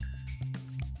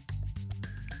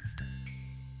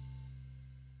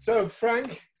So,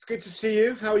 Frank, it's good to see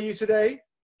you. How are you today?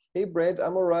 Hey Brad,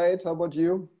 I'm all right. How about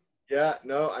you? Yeah,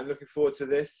 no, I'm looking forward to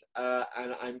this.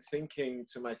 And I'm thinking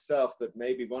to myself that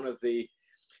maybe one of the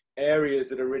areas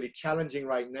that are really challenging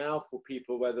right now for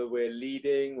people, whether we're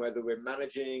leading, whether we're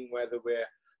managing, whether we're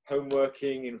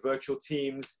homeworking in virtual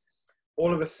teams,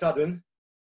 all of a sudden,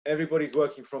 everybody's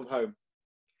working from home.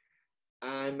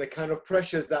 And the kind of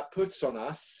pressures that puts on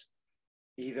us,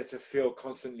 either to feel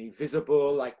constantly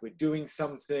visible, like we're doing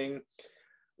something.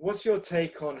 What's your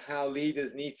take on how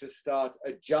leaders need to start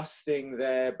adjusting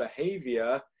their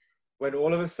behavior when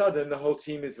all of a sudden the whole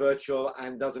team is virtual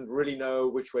and doesn't really know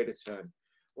which way to turn?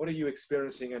 What are you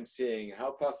experiencing and seeing?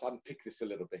 Help us unpick this a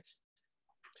little bit.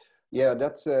 Yeah,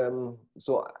 that's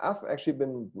so I've actually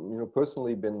been,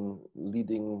 personally been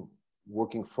leading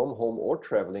working from home or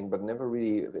traveling, but never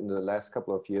really in the last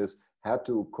couple of years had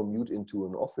to commute into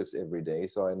an office every day.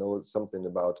 So I know something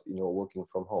about, working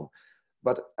from home.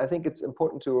 But I think it's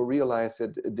important to realize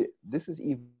that this is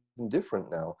even different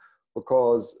now,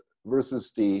 because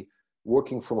versus the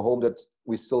working from home that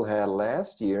we still had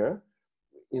last year,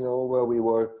 where we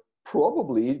were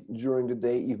probably during the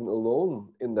day even alone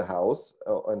in the house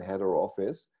and had our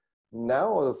office. Now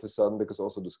all of a sudden, because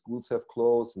also the schools have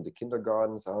closed and the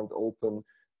kindergartens aren't open,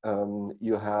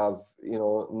 you have,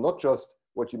 not just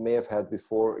what you may have had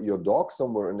before, your dog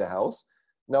somewhere in the house.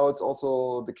 Now it's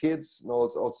also the kids. Now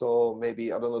it's also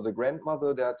maybe, I don't know, the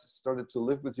grandmother that started to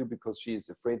live with you because she's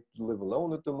afraid to live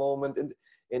alone at the moment.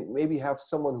 And maybe have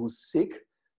someone who's sick,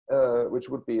 which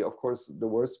would be, of course, the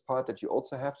worst part that you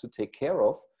also have to take care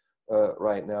of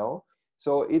right now.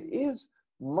 So it is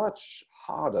much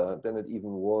harder than it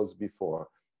even was before.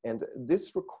 And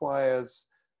this requires,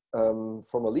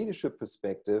 from a leadership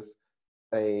perspective,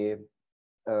 a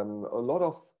lot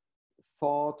of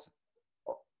thought,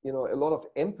 a lot of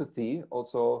empathy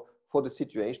also for the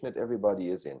situation that everybody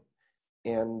is in.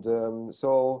 And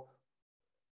so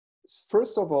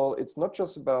first of all, it's not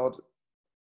just about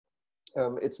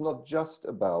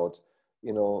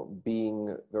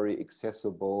being very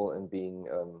accessible and being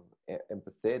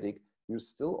empathetic. You're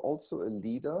still also a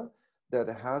leader that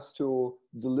has to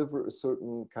deliver a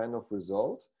certain kind of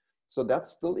result. So that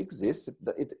still exists.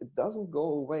 It doesn't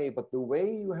go away, but the way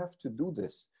you have to do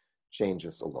this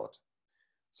changes a lot.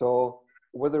 So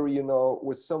whether,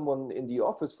 with someone in the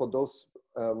office, for those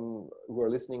who are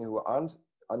listening who are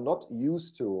not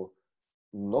used to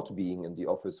not being in the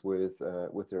office with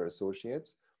their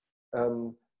associates,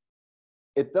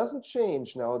 it doesn't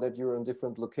change now that you're in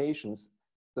different locations.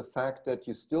 The fact that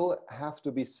you still have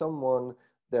to be someone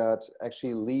that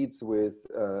actually leads with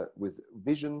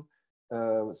vision,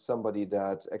 somebody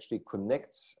that actually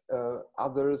connects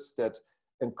others, that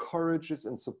encourages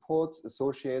and supports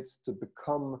associates to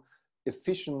become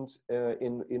efficient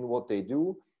in what they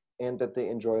do, and that they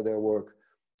enjoy their work.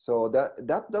 So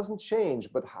that doesn't change,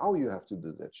 but how you have to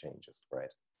do that changes,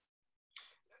 right?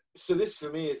 So this for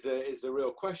me is the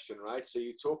real question, right? So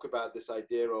you talk about this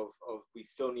idea of we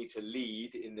still need to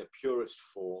lead in the purest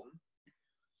form.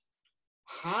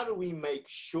 How do we make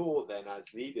sure then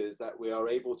as leaders that we are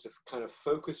able to kind of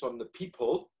focus on the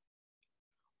people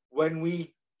when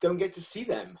we don't get to see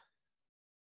them?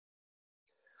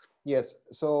 Yes,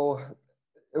 so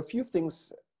a few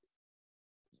things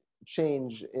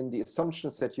change in the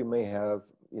assumptions that you may have,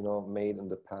 made in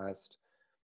the past.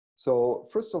 So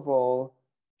first of all,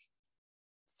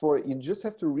 you just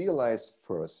have to realize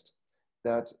first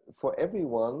that for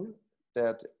everyone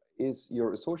that is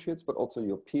your associates, but also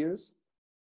your peers,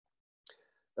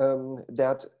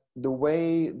 that the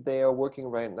way they are working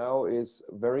right now is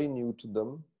very new to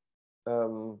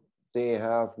them. They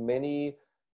have many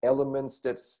elements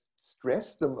that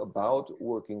stress them about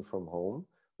working from home.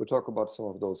 We'll talk about some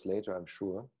of those later, I'm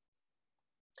sure.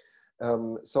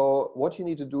 So what you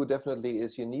need to do definitely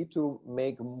is you need to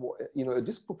make more, a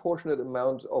disproportionate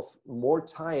amount of more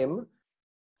time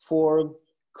for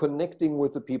connecting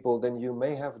with the people than you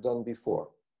may have done before.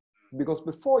 Because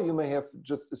before you may have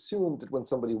just assumed that when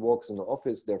somebody walks in the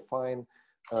office, they're fine.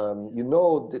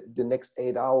 That the next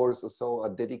 8 hours or so are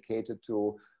dedicated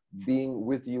to being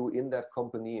with you in that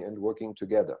company and working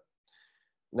together.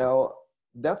 Now,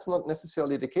 that's not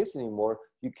necessarily the case anymore.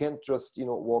 You can't just,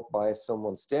 walk by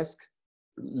someone's desk,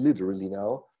 literally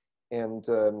now, and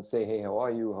say, hey, how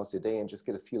are you? How's your day? And just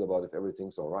get a feel about if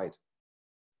everything's all right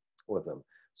with them.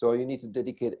 So you need to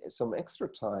dedicate some extra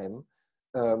time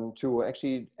to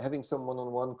actually having some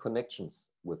one-on-one connections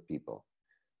with people.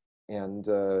 And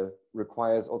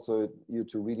requires also you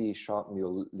to really sharpen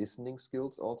your listening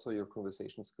skills, also your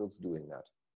conversation skills doing that.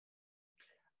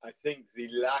 I think the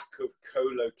lack of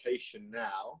co-location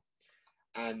now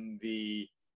and the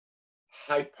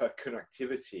hyper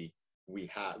connectivity we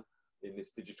have in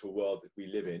this digital world that we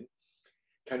live in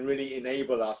can really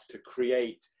enable us to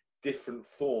create different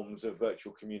forms of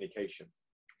virtual communication.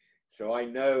 So I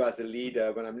know as a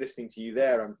leader, when I'm listening to you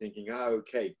there, I'm thinking, oh,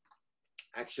 okay,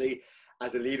 actually,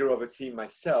 as a leader of a team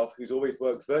myself, who's always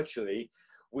worked virtually,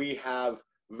 we have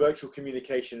virtual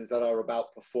communications that are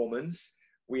about performance.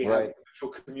 We have virtual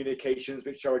communications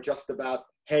which are just about,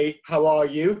 hey, how are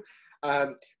you?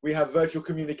 We have virtual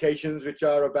communications which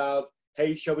are about,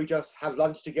 hey, shall we just have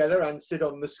lunch together and sit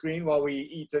on the screen while we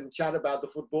eat and chat about the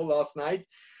football last night?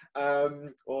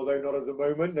 Although not at the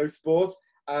moment, no sport.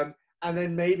 And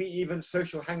then maybe even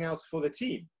social hangouts for the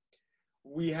team.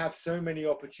 We have so many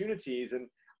opportunities, and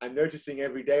I'm noticing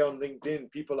every day on LinkedIn,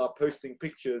 people are posting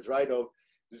pictures, right, of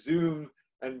Zoom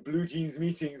and Blue Jeans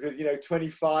meetings with,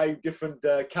 25 different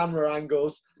camera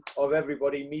angles of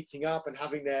everybody meeting up and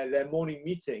having their morning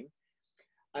meeting.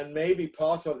 And maybe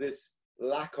part of this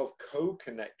lack of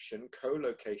co-connection,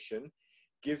 co-location,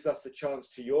 gives us the chance,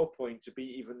 to your point, to be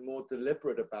even more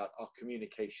deliberate about our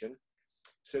communication,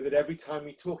 so that every time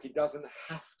we talk, it doesn't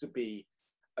have to be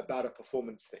about a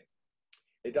performance thing.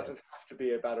 It doesn't have to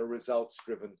be about a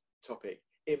results-driven topic.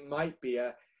 It might be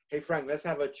a, hey, Frank, let's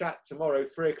have a chat tomorrow,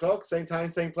 3 o'clock, same time,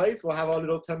 same place. We'll have our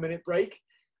little 10-minute break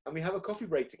and we have a coffee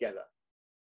break together.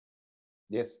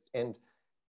 Yes, and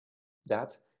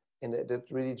that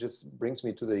really just brings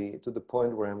me to the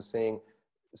point where I'm saying,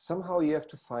 somehow you have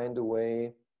to find a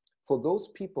way for those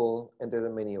people, and there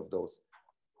are many of those,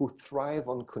 who thrive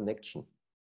on connection.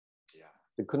 Yeah.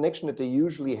 The connection that they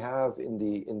usually have in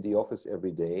the office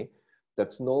every day,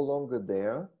 that's no longer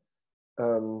there.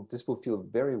 This will feel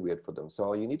very weird for them.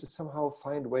 So you need to somehow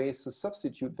find ways to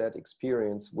substitute that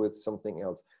experience with something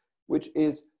else, which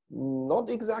is not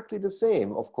exactly the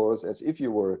same, of course, as if you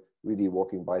were really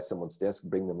walking by someone's desk,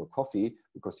 bring them a coffee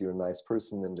because you're a nice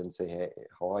person, and then say, hey,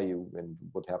 how are you? And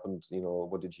what happened?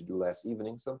 What did you do last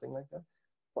evening? Something like that.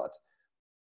 But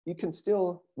you can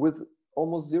still, with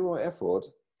almost zero effort,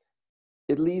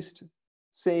 at least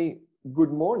say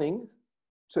good morning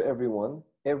to everyone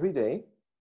every day,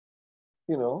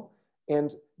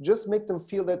 and just make them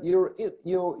feel that you're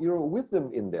with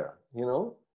them in there,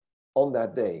 on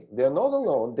that day. They're not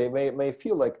alone. They may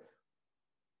feel like,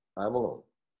 I'm alone.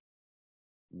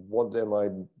 What am I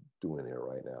doing here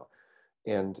right now?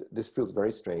 And this feels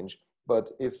very strange.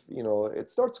 But if, it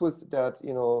starts with that,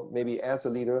 maybe as a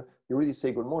leader, you really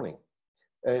say good morning.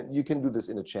 And you can do this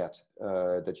in a chat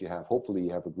that you have. Hopefully you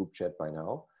have a group chat by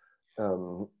now,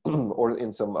 or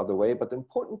in some other way. But the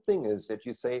important thing is that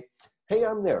you say, hey,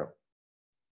 I'm there.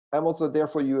 I'm also there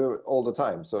for you all the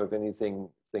time. So if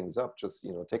things up, just,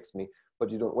 text me, but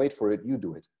you don't wait for it, you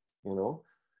do it,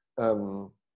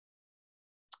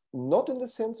 not in the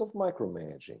sense of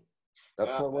micromanaging.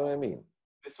 That's not what I mean.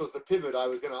 This was the pivot I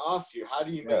was going to ask you. How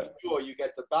do you make sure you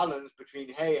get the balance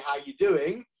between, hey, how you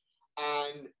doing?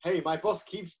 And, hey, my boss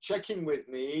keeps checking with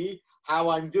me how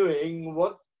I'm doing.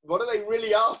 What are they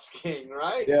really asking,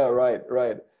 right? Yeah, right.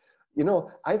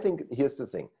 I think here's the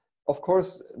thing. Of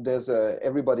course,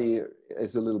 everybody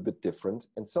is a little bit different,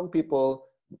 and some people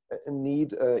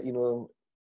need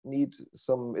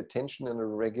some attention on a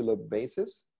regular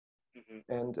basis,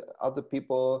 and other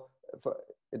people,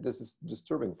 this is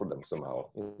disturbing for them somehow.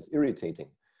 It's irritating,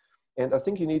 and I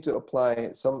think you need to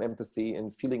apply some empathy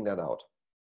in feeling that out.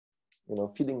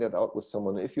 Feeling that out with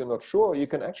someone. If you're not sure, you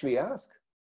can actually ask.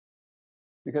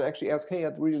 You can actually ask, hey,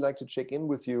 I'd really like to check in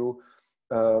with you.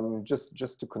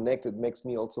 Just to connect. It makes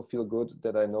me also feel good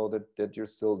that I know that you're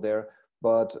still there.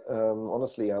 But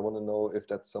honestly, I want to know if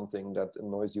that's something that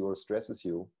annoys you or stresses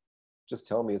you. Just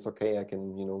tell me. It's okay. I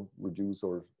can, reduce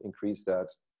or increase that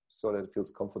so that it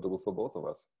feels comfortable for both of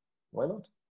us. Why not?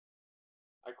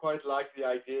 I quite like the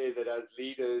idea that as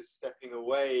leaders stepping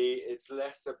away, it's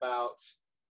less about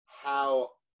how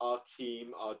our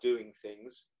team are doing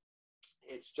things.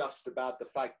 It's just about the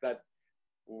fact that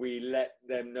we let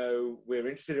them know we're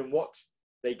interested in what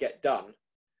they get done,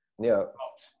 not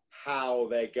how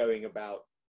they're going about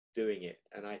doing it.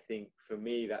 And I think for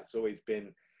me, that's always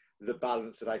been the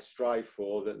balance that I strive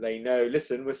for, that they know,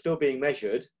 listen, we're still being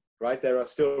measured, right? There are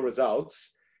still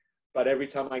results, but every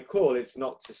time I call, it's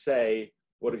not to say,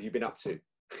 what have you been up to?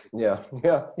 Yeah.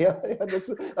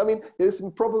 It's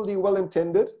probably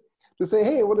well-intended to say,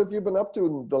 hey, what have you been up to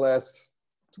in the last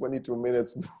 22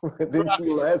 minutes since we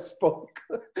last spoke?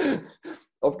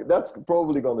 That's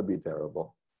probably going to be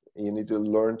terrible. You need to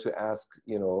learn to ask,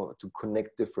 to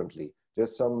connect differently.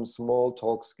 There's some small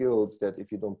talk skills that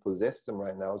if you don't possess them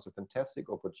right now, is a fantastic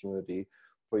opportunity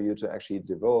for you to actually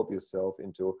develop yourself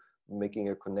into making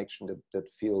a connection that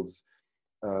feels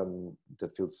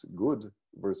that feels good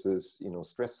versus, you know,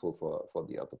 stressful for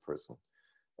the other person.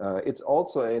 It's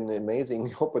also an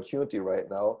amazing opportunity right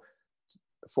now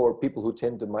for people who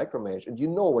tend to micromanage. And you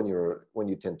know when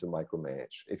you tend to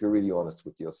micromanage, if you're really honest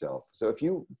with yourself. So if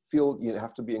you feel you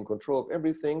have to be in control of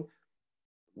everything,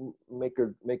 make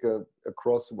a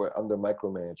cross under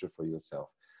micromanager for yourself.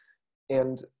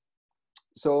 And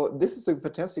so this is a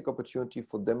fantastic opportunity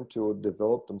for them to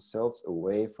develop themselves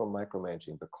away from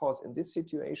micromanaging, because in this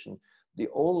situation, the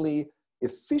only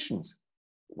efficient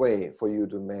way for you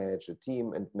to manage a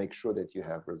team and make sure that you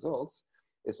have results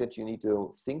is that you need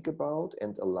to think about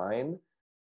and align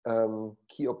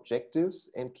key objectives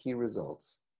and key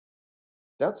results.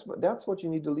 That's what you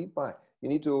need to lead by. You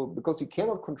need to, because you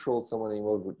cannot control someone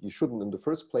anymore. You shouldn't in the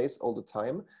first place all the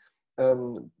time.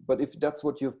 But if that's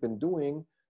what you've been doing,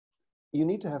 you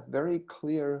need to have very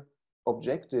clear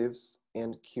objectives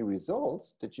and key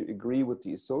results that you agree with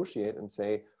the associate and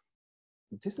say,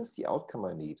 this is the outcome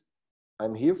I need.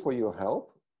 I'm here for your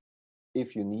help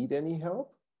if you need any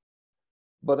help,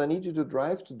 but I need you to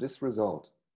drive to this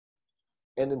result.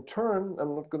 And in turn,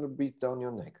 I'm not going to breathe down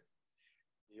your neck.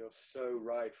 You're so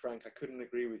right, Frank. I couldn't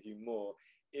agree with you more.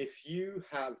 If you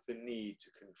have the need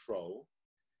to control,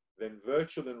 then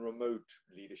virtual and remote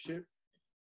leadership,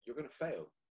 you're going to fail.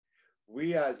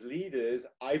 We as leaders,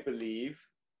 I believe,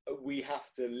 we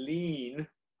have to lean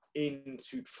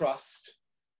into trust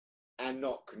and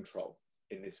not control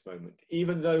in this moment.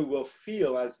 Even though we'll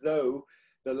feel as though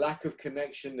the lack of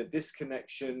connection, the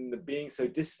disconnection, the being so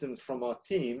distant from our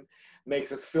team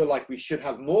makes us feel like we should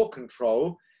have more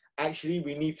control. Actually,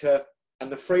 we need to, and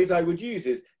the phrase I would use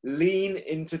is lean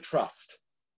into trust.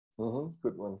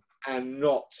 Good one. And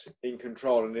not in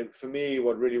control. And for me,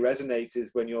 what really resonates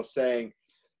is when you're saying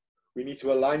we need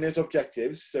to align those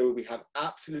objectives so we have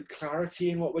absolute clarity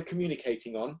in what we're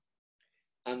communicating on,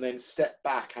 and then step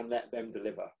back and let them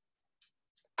deliver.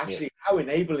 Actually, how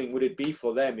enabling would it be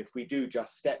for them if we do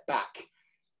just step back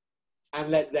and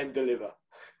let them deliver?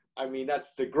 I mean,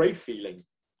 that's a great feeling.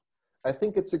 I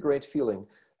think it's a great feeling.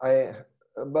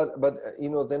 But you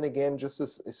know, then again, just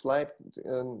a slight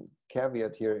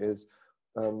caveat here is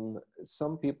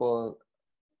some people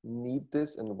need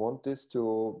this and want this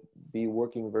to be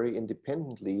working very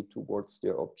independently towards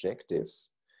their objectives.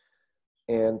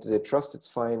 And they trust it's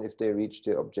fine if they reach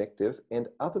their objective. And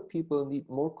other people need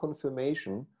more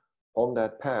confirmation on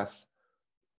that path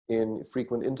in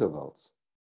frequent intervals.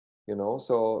 You know,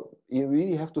 so you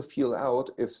really have to feel out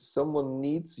if someone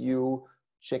needs you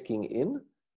checking in,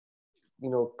 you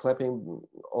know, clapping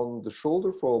on the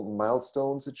shoulder for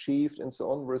milestones achieved and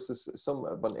so on, versus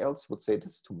someone else would say,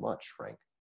 this is too much, Frank.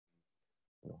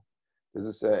 You know, this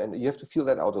is, and you have to feel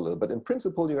that out a little. But in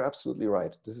principle, you're absolutely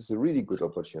right. This is a really good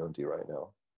opportunity right now.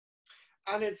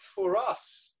 And it's for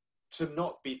us to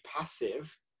not be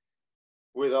passive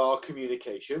with our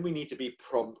communication. We need to be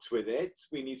prompt with it.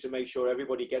 We need to make sure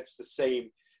everybody gets the same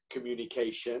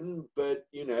communication. But,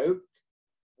 you know,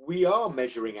 we are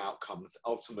measuring outcomes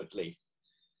ultimately.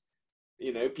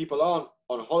 You know, people aren't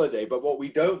on holiday, but what we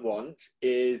don't want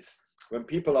is when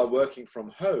people are working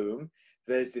from home,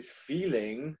 there's this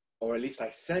feeling, or at least I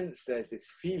sense there's this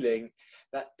feeling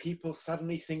that people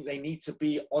suddenly think they need to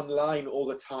be online all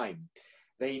the time.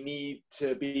 They need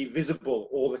to be visible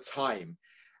all the time.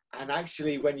 And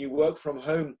actually, when you work from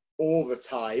home all the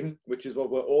time, which is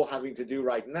what we're all having to do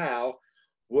right now,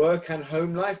 work and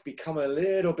home life become a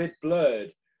little bit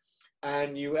blurred.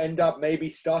 And you end up maybe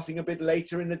starting a bit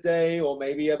later in the day, or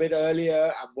maybe a bit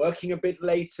earlier, and working a bit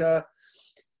later.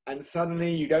 And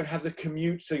suddenly you don't have the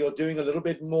commute, so you're doing a little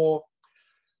bit more.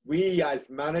 We as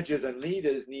managers and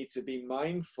leaders need to be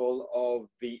mindful of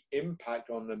the impact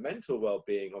on the mental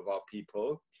well-being of our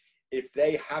people if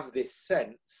they have this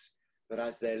sense that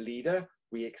as their leader,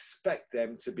 we expect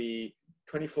them to be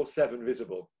 24/7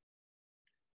 visible.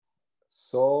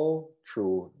 So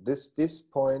true. This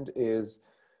point is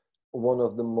one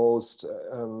of the most,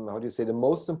 how do you say, the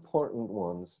most important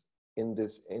ones in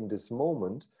this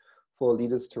moment, for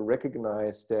leaders to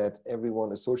recognize that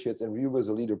everyone associates, and you as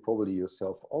a leader, probably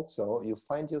yourself also, you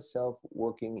find yourself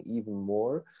working even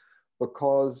more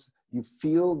because you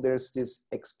feel there's this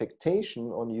expectation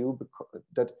on you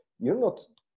that you're not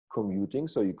commuting,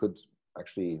 so you could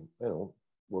actually, you know,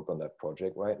 work on that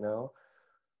project right now.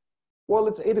 Well,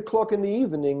 it's 8 o'clock in the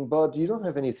evening, but you don't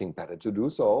have anything better to do,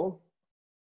 so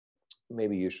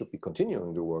maybe you should be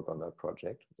continuing to work on that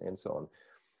project, and so on.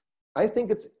 I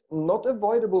think it's not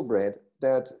avoidable, Brad,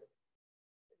 that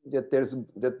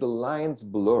the lines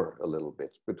blur a little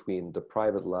bit between the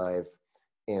private life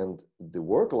and the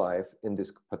work life in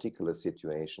this particular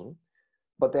situation.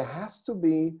 But there has to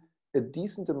be a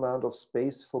decent amount of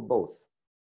space for both.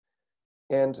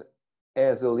 And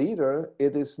as a leader,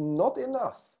 it is not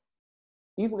enough,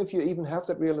 even if you even have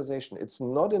that realization, it's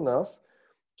not enough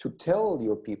to tell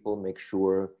your people, make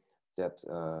sure that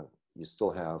you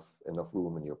still have enough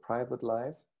room in your private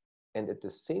life, and at the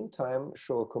same time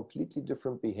show a completely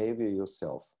different behavior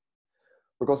yourself.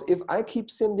 Because if I keep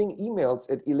sending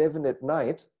emails at 11 at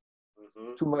night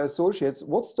to my associates,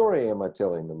 what story am I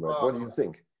telling them, right? What do you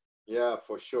think? Yeah,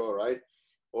 for sure, right?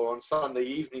 Or on Sunday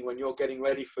evening when you're getting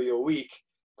ready for your week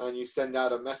and you send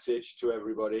out a message to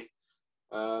everybody.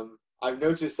 I've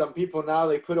noticed some people now,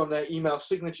 they put on their email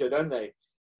signature, don't they?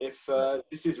 If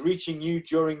this is reaching you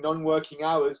during non-working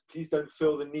hours, please don't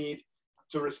feel the need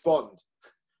to respond.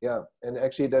 Yeah, and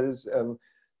actually that is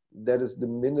the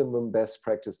minimum best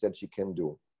practice that you can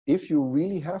do. If you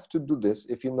really have to do this,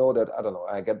 if you know that, I don't know,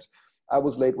 I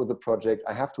was late with the project,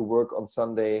 I have to work on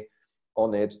Sunday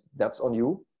on it, that's on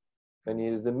you.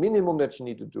 And the minimum that you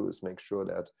need to do is make sure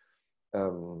that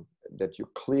that you're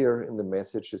clear in the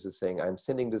message. This is saying, I'm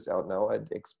sending this out now. I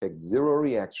expect zero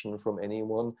reaction from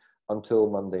anyone until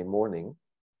Monday morning.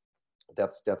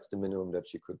 That's the minimum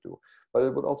that you could do. But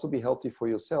it would also be healthy for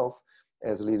yourself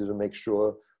as a leader to make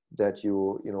sure that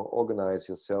you organize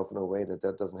yourself in a way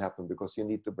that doesn't happen, because you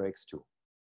need the breaks too.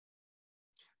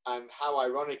 And how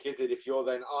ironic is it if you're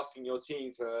then asking your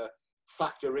team to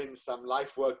factor in some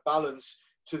life-work balance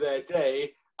to their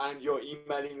day, and you're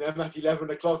emailing them at 11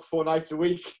 o'clock 4 nights a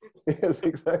week. Yes,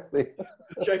 exactly.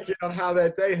 Check in on how their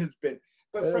day has been.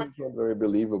 But Frank, it's not very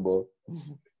believable.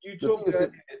 You talked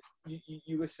earlier,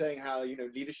 you were saying how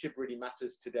leadership really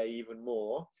matters today even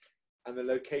more, and the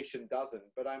location doesn't.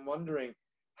 But I'm wondering,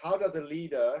 how does a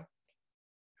leader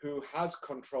who has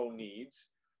control needs,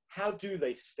 how do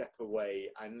they step away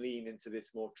and lean into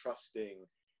this more trusting,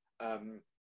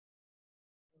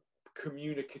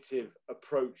 communicative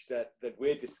approach that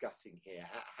we're discussing here?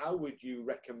 How would you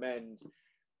recommend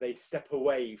they step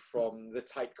away from the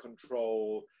tight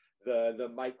control, the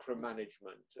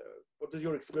micromanagement? What does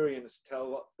your experience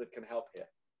tell that can help here?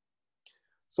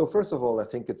 So first of all, I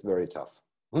think it's very tough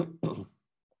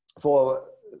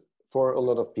for a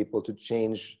lot of people to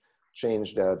change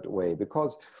that way,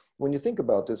 because when you think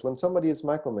about this, when somebody is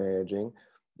micromanaging,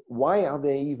 why are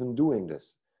they even doing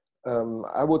this?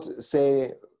 I would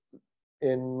say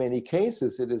in many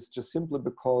cases, it is just simply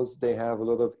because they have a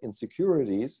lot of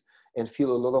insecurities and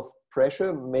feel a lot of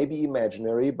pressure, maybe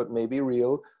imaginary, but maybe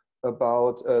real,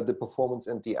 about the performance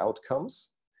and the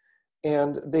outcomes.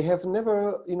 And they have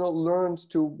never, learned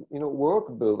to,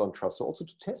 build on trust, so also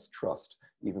to test trust,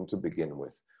 even to begin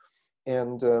with.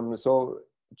 And so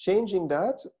changing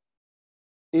that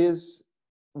is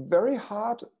very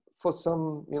hard for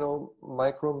some,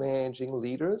 micromanaging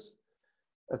leaders.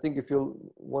 I think if you're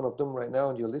one of them right now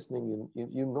and you're listening,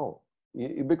 you know,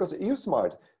 because you're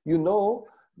smart, you know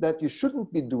that you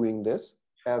shouldn't be doing this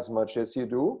as much as you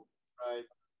do. Right.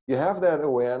 You have that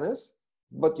awareness,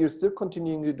 but you're still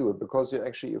continuing to do it because you're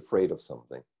actually afraid of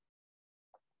something.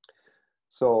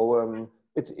 So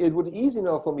it would be easy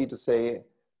now for me to say,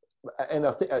 and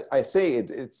I say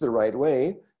it's the right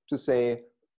way to say,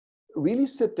 really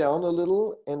sit down a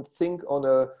little and think on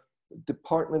a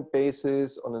department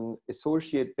basis, on an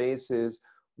associate basis,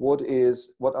 what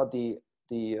are the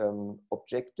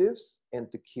objectives and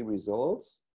the key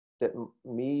results that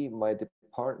my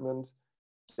department,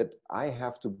 that I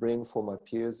have to bring for my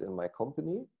peers in my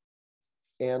company,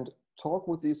 and talk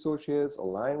with the associates,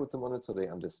 align with them on it so they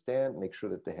understand, make sure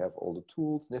that they have all the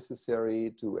tools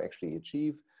necessary to actually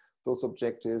achieve those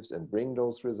objectives and bring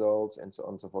those results, and so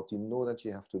on and so forth. You know that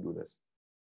you have to do this.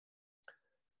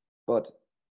 But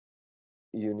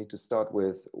you need to start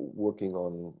with working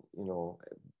on,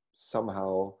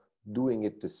 somehow doing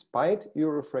it despite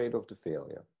you're afraid of the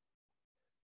failure.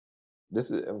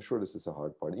 I'm sure this is a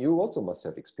hard part. You also must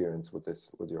have experience with this,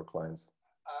 with your clients.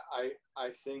 I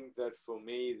think that for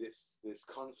me, this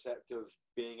concept of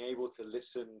being able to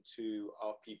listen to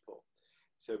our people,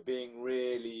 so being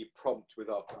really prompt with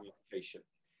our communication,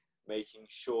 making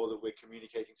sure that we're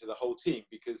communicating to the whole team,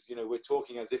 because we're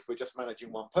talking as if we're just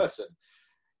managing one person.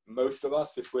 Most of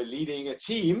us, if we're leading a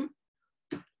team,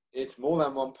 it's more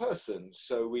than one person,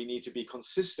 so we need to be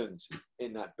consistent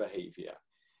in that behavior.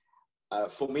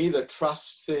 For me, the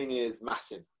trust thing is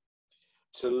massive.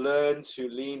 To learn to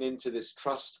lean into this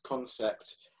trust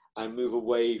concept and move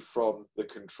away from the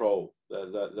control,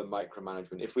 the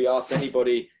micromanagement. If we asked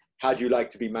anybody, how do you like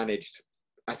to be managed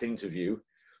at interview?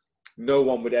 No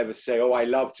one would ever say, oh, I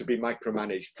love to be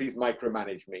micromanaged. Please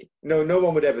micromanage me. No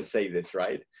one would ever say this,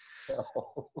 right?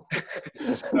 No.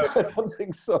 I don't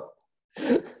think so.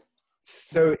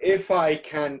 So if I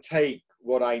can take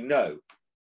what I know,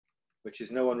 which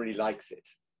is no one really likes it,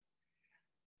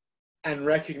 and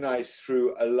recognize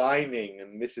through aligning,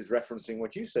 and this is referencing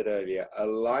what you said earlier,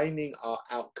 aligning our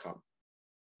outcome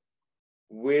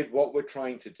with what we're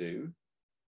trying to do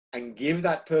and give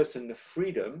that person the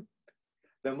freedom,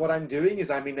 then what I'm doing is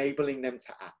I'm enabling them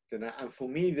to act. And for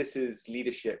me, this is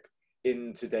leadership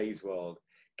in today's world.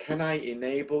 Can I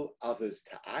enable others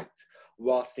to act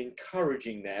whilst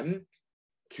encouraging them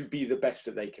to be the best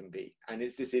that they can be? And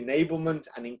it's this enablement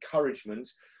and encouragement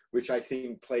which I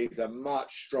think plays a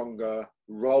much stronger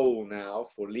role now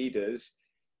for leaders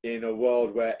in a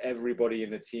world where everybody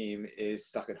in the team is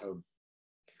stuck at home.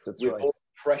 That's with right. all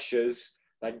the pressures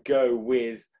that go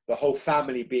with the whole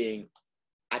family being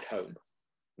at home,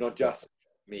 not just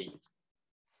me.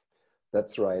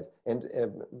 That's right. And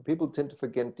people tend to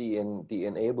forget the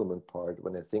enablement part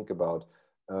when they think about,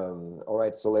 all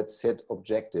right, so let's set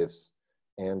objectives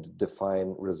and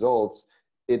define results.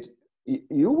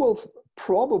 You will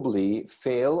probably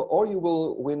fail, or you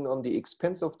will win on the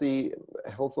expense of the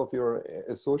health of your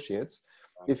associates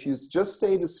if you just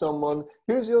say to someone,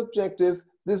 here's your objective,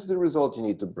 this is the result you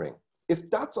need to bring. If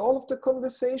that's all of the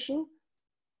conversation,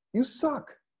 you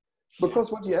suck.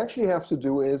 Because what you actually have to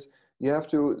do is you have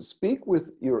to speak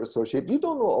with your associate. You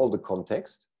don't know all the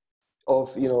context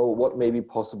of, what may be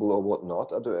possible or what not,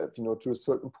 to a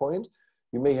certain point.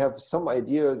 You may have some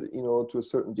idea, to a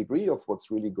certain degree of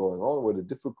what's really going on, where the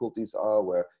difficulties are,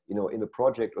 where, in a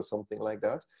project or something like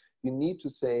that. You need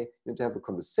to have a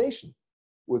conversation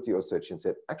with your associate and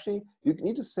say, actually, you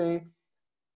need to say,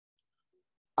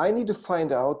 I need to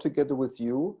find out together with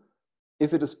you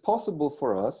if it is possible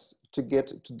for us to get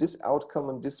to this outcome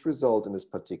and this result in this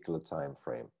particular time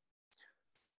frame.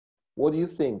 What do you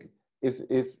think?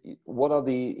 What are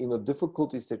the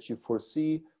difficulties that you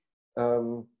foresee?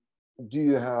 Do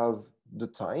you have the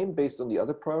time based on the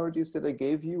other priorities that I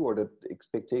gave you, or the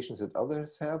expectations that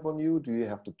others have on you? Do you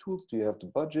have the tools? Do you have the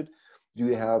budget? Do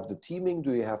you have the teaming?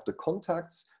 Do you have the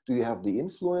contacts? Do you have the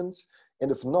influence? And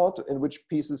if not, in which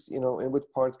pieces, in which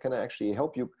parts can I actually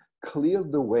help you clear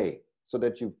the way so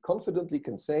that you confidently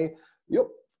can say, yep,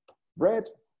 Brad,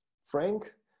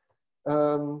 Frank,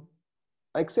 I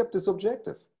accept this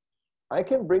objective. I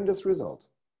can bring this result.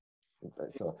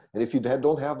 So, and if you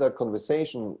don't have that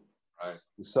conversation, right,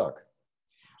 you suck.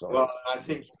 Sorry. Well, I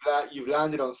think that you've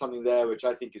landed on something there which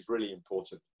I think is really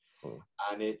important.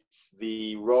 And it's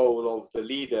the role of the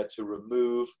leader to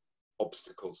remove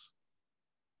obstacles.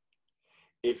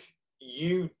 If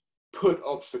you put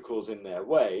obstacles in their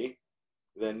way,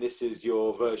 then this is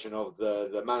your version of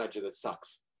the manager that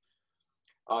sucks.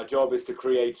 Our job is to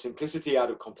create simplicity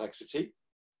out of complexity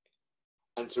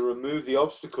and to remove the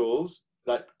obstacles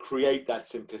that create that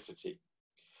simplicity.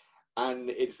 And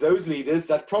it's those leaders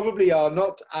that probably are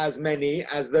not as many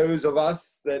as those of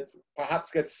us that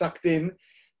perhaps get sucked in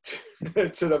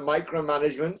to the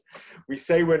micromanagement. We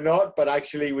say we're not, but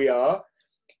actually we are.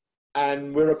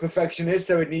 And we're a perfectionist,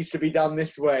 so it needs to be done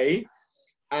this way.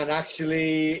 And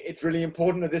actually, it's really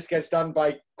important that this gets done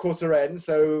by quarter end,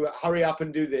 so hurry up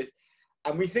and do this.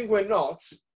 And we think we're not,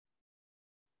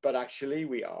 but actually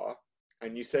we are.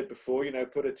 And you said before,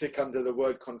 put a tick under the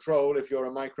word control. If you're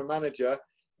a micromanager,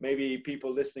 maybe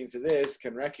people listening to this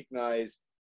can recognize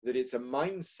that it's a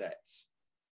mindset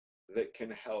that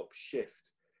can help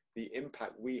shift the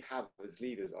impact we have as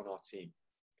leaders on our team.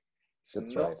 It's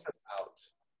That's not right. about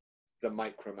the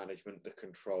micromanagement, the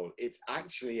control. It's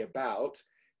actually about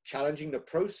challenging the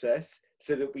process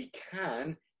so that we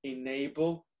can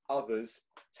enable others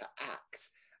to act.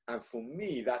 And for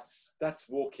me, that's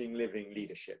walking, living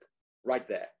leadership right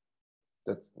there.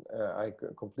 That's I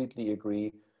completely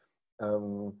agree.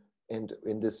 And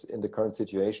in the current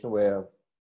situation where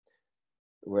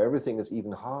everything is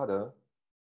even harder,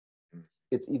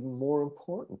 it's even more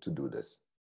important to do this.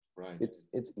 Right.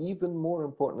 It's even more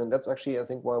important, and that's actually, I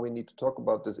think, why we need to talk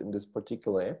about this in this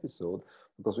particular episode,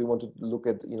 because we want to look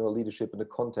at leadership in the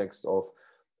context of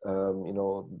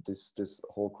this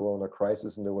whole Corona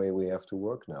crisis and the way we have to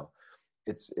work now.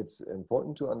 It's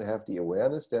important to have the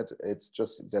awareness that it's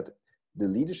just that the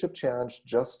leadership challenge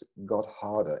just got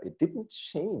harder. It didn't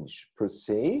change per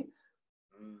se,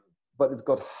 but it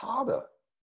got harder.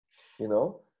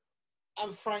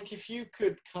 And Frank, if you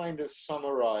could kind of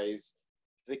summarize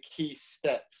the key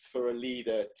steps for a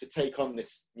leader to take on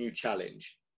this new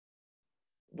challenge,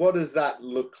 what does that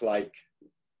look like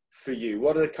for you?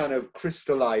 What are kind of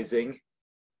crystallizing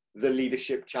the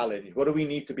leadership challenge? What do we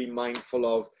need to be mindful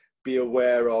of, be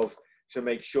aware of, to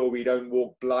make sure we don't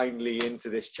walk blindly into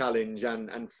this challenge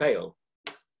and fail?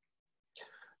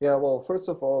 Yeah, well, first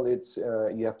of all, it's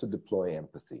you have to deploy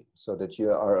empathy so that you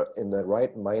are in the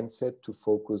right mindset to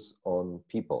focus on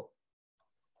people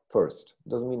first.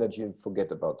 Doesn't mean that you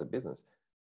forget about the business,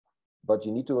 but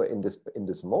you need to, in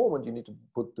this moment, you need to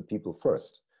put the people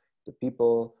first. The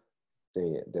people,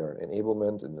 their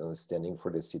enablement and understanding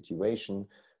for the situation.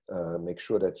 Make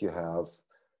sure that you have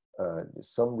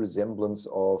some resemblance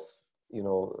of, you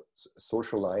know,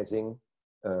 socializing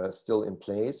still in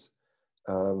place.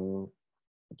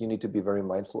 You need to be very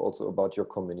mindful also about your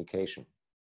communication.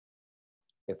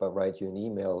 If I write you an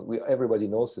email, everybody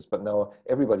knows this, but now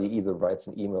everybody either writes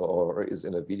an email or is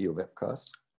in a video webcast,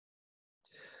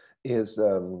 is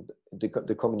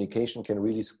the communication can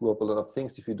really screw up a lot of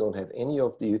things if you don't have any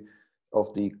of the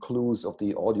clues, of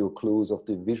the audio clues, of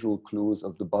the visual clues,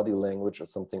 of the body language or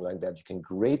something like that. You can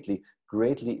greatly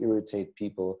irritate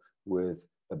people with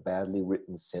a badly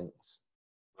written sentence.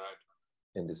 Right.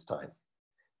 In this time.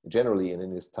 Generally, and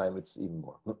in this time, it's even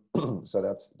more. So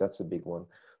that's a big one.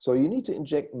 So you need to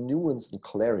inject nuance and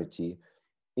clarity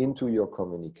into your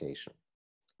communication.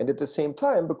 And at the same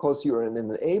time, because you're an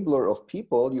enabler of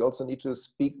people, you also need to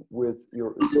speak with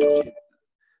your associates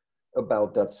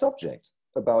about that subject,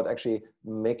 about actually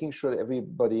making sure that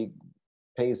everybody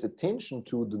pays attention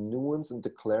to the nuance and the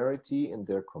clarity in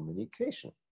their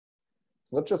communication.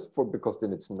 It's not just because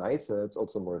then it's nicer, it's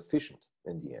also more efficient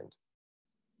in the end.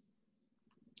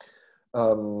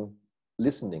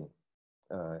 Listening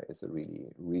is a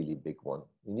really big one.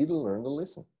 You need to learn to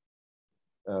listen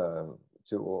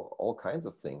to all kinds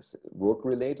of things,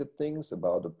 work-related things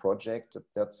about a project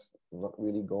that's not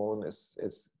really going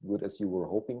as good as you were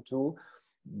hoping to.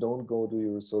 Don't go to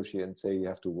your associate and say you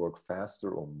have to work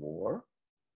faster or more.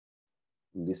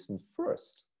 Listen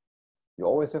first. You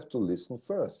always have to listen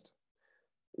first.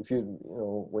 If you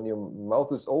know, when your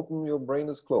mouth is open, your brain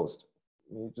is closed.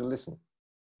 You need to listen.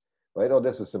 Right? Or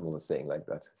there's a similar saying like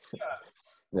that.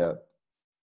 Yeah.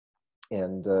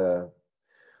 And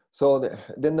so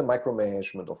then the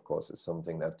micromanagement, of course, is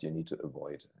something that you need to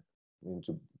avoid. You need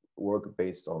to work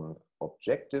based on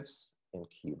objectives and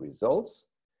key results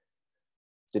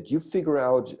that you figure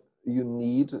out you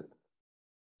need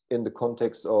in the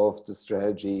context of the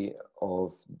strategy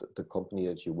of the company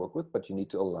that you work with, but you need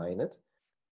to align it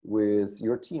with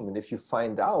your team. And if you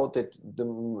find out that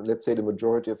let's say the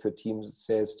majority of your team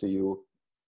says to you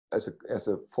as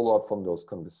a follow-up from those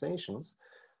conversations,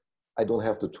 I don't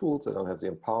have the tools, I don't have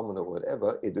the empowerment or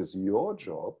whatever, it is your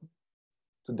job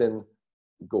to then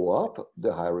go up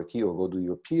the hierarchy or go to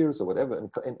your peers or whatever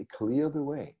and clear the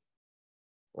way,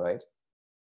 right?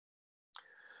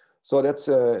 So that's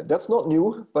not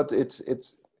new, but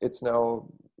it's now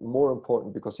more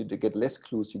important because you get less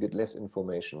clues, you get less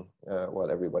information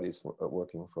while everybody's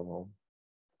working from home.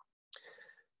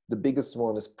 The biggest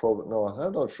one is probably, no,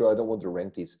 I'm not sure, I don't want to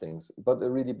rank these things, but a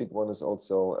really big one is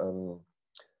also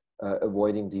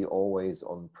avoiding the always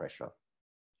on pressure.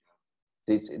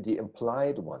 The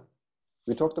implied one.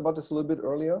 We talked about this a little bit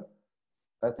earlier.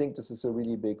 I think this is a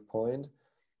really big point.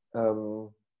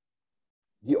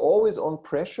 The always on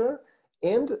pressure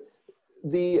and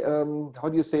the how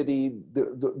do you say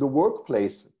the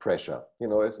workplace pressure? You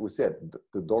know, as we said,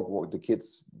 the dog walk, the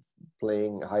kids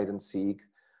playing hide and seek,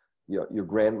 your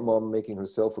grandmom making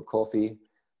herself a coffee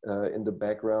in the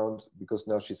background because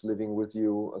now she's living with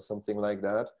you or something like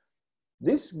that.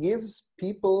 This gives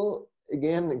people,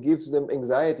 again, it gives them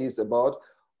anxieties about,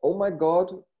 oh my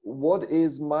God, what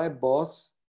is my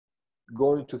boss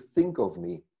going to think of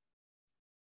me?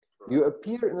 You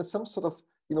appear in some sort of,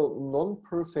 you know,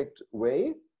 non-perfect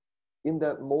way in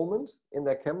that moment, in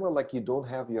that camera, like you don't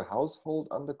have your household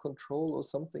under control or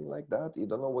something like that. You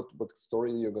don't know what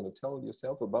story you're going to tell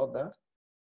yourself about that.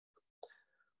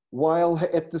 While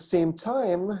at the same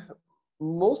time,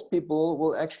 most people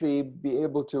will actually be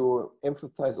able to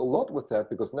empathize a lot with that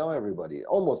because now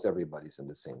almost everybody's in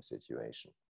the same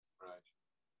situation. Right.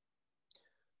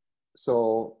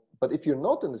 So, but if you're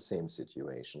not in the same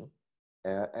situation,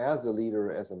 as a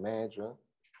leader, as a manager,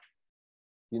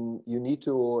 you need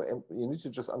to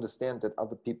just understand that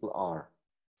other people are.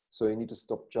 So you need to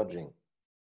stop judging.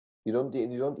 You're not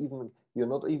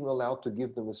even allowed to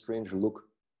give them a strange look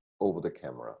over the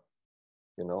camera,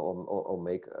 you know, or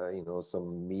make you know,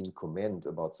 some mean comment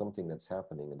about something that's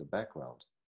happening in the background.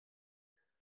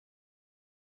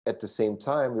 At the same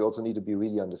time, we also need to be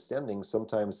really understanding.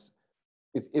 Sometimes,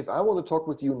 if I want to talk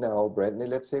with you now, Brandon,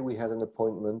 let's say we had an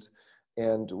appointment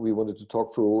and we wanted to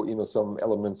talk through, you know, some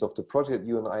elements of the project.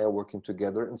 You and I are working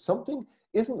together, and something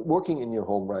isn't working in your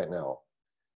home right now.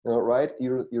 You know, right?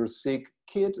 Your sick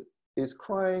kid is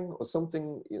crying or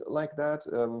something like that.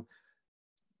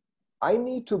 I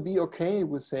need to be okay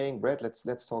with saying, Brett,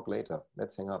 let's talk later.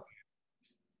 Let's hang up.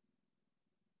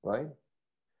 Right?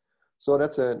 So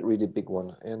that's a really big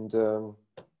one. And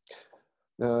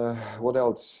what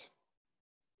else?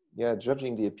 Yeah,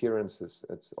 judging the appearances.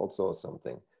 It's also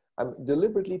something. I'm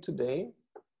deliberately today,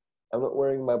 I'm not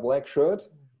wearing my black shirt,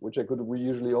 which I could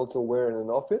usually also wear in an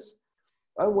office.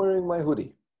 I'm wearing my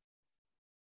hoodie.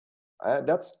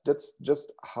 That's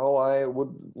just how I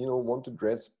would, want to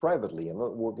dress privately. I'm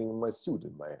not working in my suit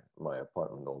in my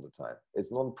apartment all the time.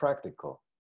 It's non-practical,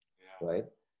 right?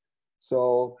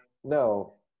 So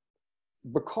now,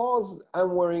 because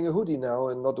I'm wearing a hoodie now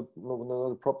and not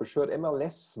a proper shirt, am I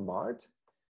less smart?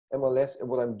 Am I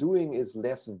what I'm doing is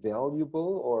less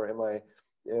valuable, or am I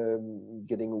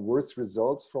getting worse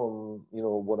results from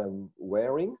what I'm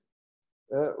wearing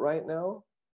right now?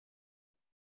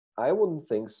 I wouldn't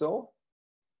think so.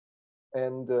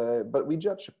 And but we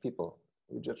judge people.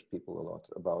 We judge people a lot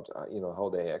about how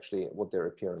they actually, what their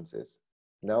appearance is.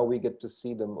 Now we get to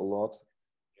see them a lot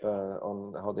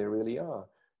on how they really are.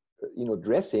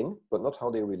 Dressing, but not how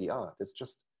they really are. It's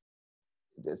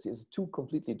two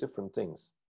completely different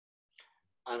things.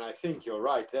 And I think you're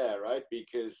right there, right?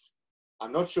 Because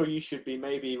I'm not sure you should be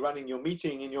maybe running your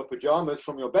meeting in your pajamas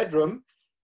from your bedroom,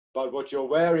 but what you're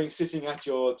wearing sitting at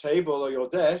your table or your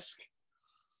desk,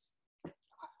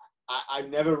 I've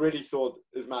never really thought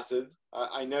has mattered.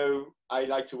 I know I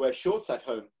like to wear shorts at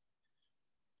home,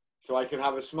 so I can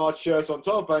have a smart shirt on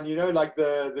top and, like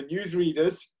the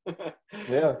newsreaders,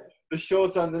 yeah, the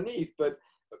shorts underneath. But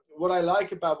what I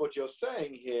like about what you're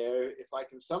saying here, if I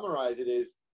can summarize it,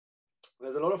 is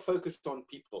there's a lot of focus on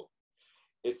people.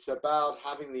 It's about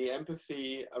having the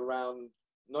empathy around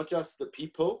not just the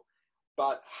people,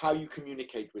 but how you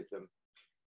communicate with them,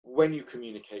 when you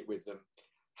communicate with them,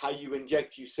 how you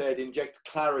inject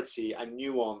clarity and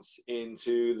nuance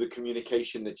into the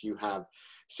communication that you have,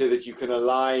 so that you can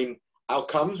align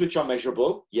outcomes which are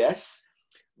measurable, yes,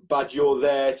 but you're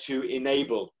there to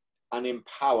enable and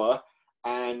empower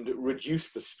and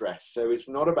reduce the stress. So it's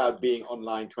not about being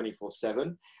online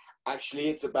 24/7. Actually,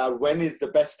 it's about when is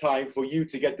the best time for you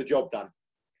to get the job done.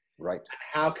 Right.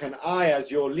 How can I,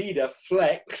 as your leader,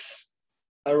 flex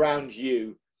around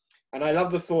you? And I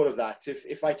love the thought of that.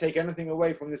 If I take anything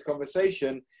away from this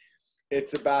conversation,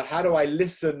 it's about how do I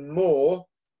listen more,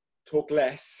 talk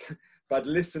less, but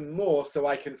listen more so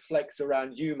I can flex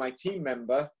around you, my team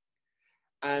member.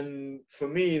 And for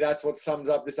me, that's what sums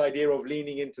up this idea of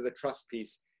leaning into the trust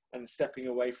piece and stepping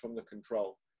away from the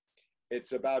control.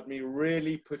 It's about me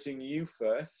really putting you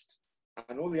first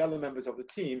and all the other members of the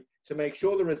team to make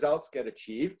sure the results get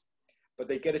achieved, but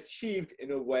they get achieved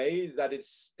in a way that it's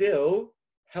still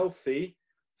healthy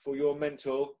for your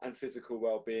mental and physical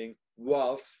well-being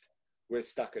whilst we're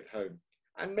stuck at home.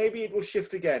 And maybe it will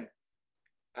shift again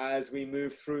as we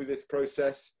move through this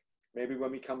process. Maybe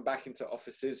when we come back into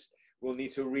offices, we'll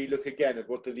need to relook again at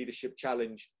what the leadership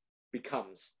challenge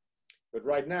becomes. But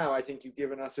right now, I think you've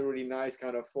given us a really nice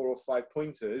kind of 4 or 5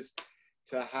 pointers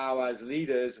to how, as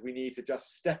leaders, we need to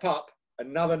just step up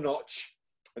another notch,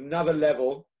 another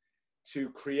level, to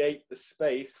create the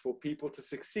space for people to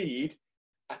succeed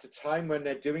at a time when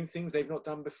they're doing things they've not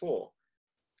done before.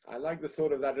 I like the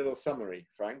thought of that little summary,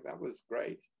 Frank. That was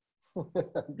great.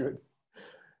 Good.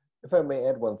 If I may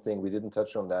add one thing, we didn't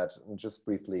touch on that just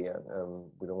briefly,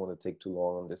 and we don't want to take too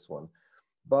long on this one.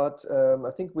 But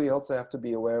I think we also have to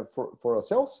be aware for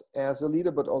ourselves as a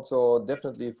leader, but also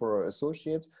definitely for our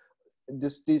associates.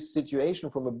 This situation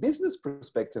from a business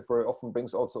perspective very often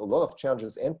brings also a lot of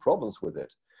challenges and problems with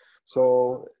it.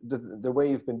 So the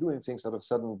way you've been doing things all of a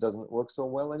sudden doesn't work so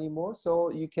well anymore. So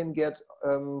you can get,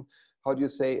 how do you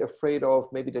say, afraid of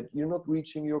maybe that you're not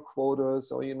reaching your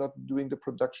quotas, or you're not doing the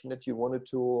production that you wanted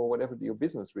to, or whatever your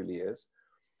business really is.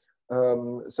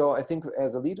 So I think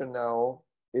as a leader now,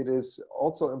 it is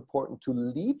also important to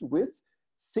lead with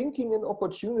thinking in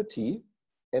opportunity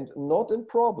and not in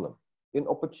problem, in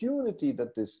opportunity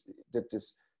that this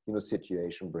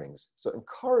situation brings. So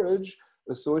encourage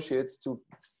associates to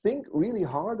think really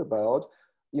hard about,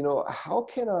 how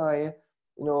can I,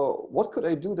 what could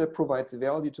I do that provides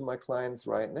value to my clients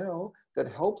right now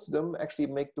that helps them actually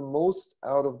make the most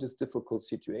out of this difficult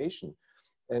situation.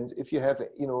 And if you have,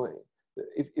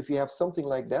 if you have something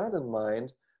like that in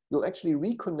mind, you'll actually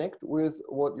reconnect with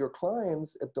what your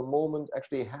clients at the moment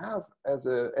actually have as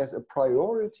a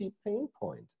priority pain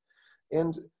point.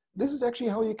 And this is actually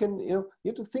how you can, you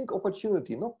have to think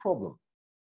opportunity, not problem.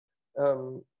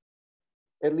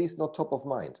 At least not top of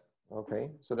mind. Okay,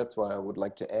 so that's why I would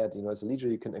like to add, as a leader,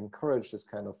 you can encourage this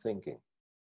kind of thinking.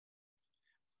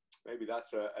 maybe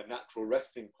that's a natural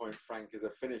resting point, Frank, as a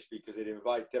finish, because it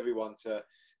invites everyone to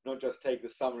not just take the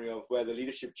summary of where the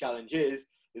leadership challenge is.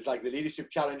 It's like the leadership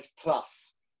challenge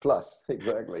plus. Plus,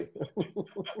 exactly.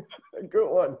 Good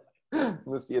one.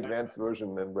 This is the advanced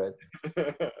version then, Brad.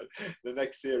 The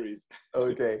next series.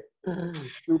 Okay,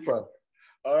 super.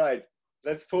 All right,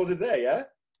 let's pause it there, yeah?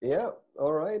 Yeah,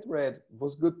 all right, Brad. It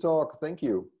was good talk. Thank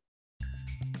you.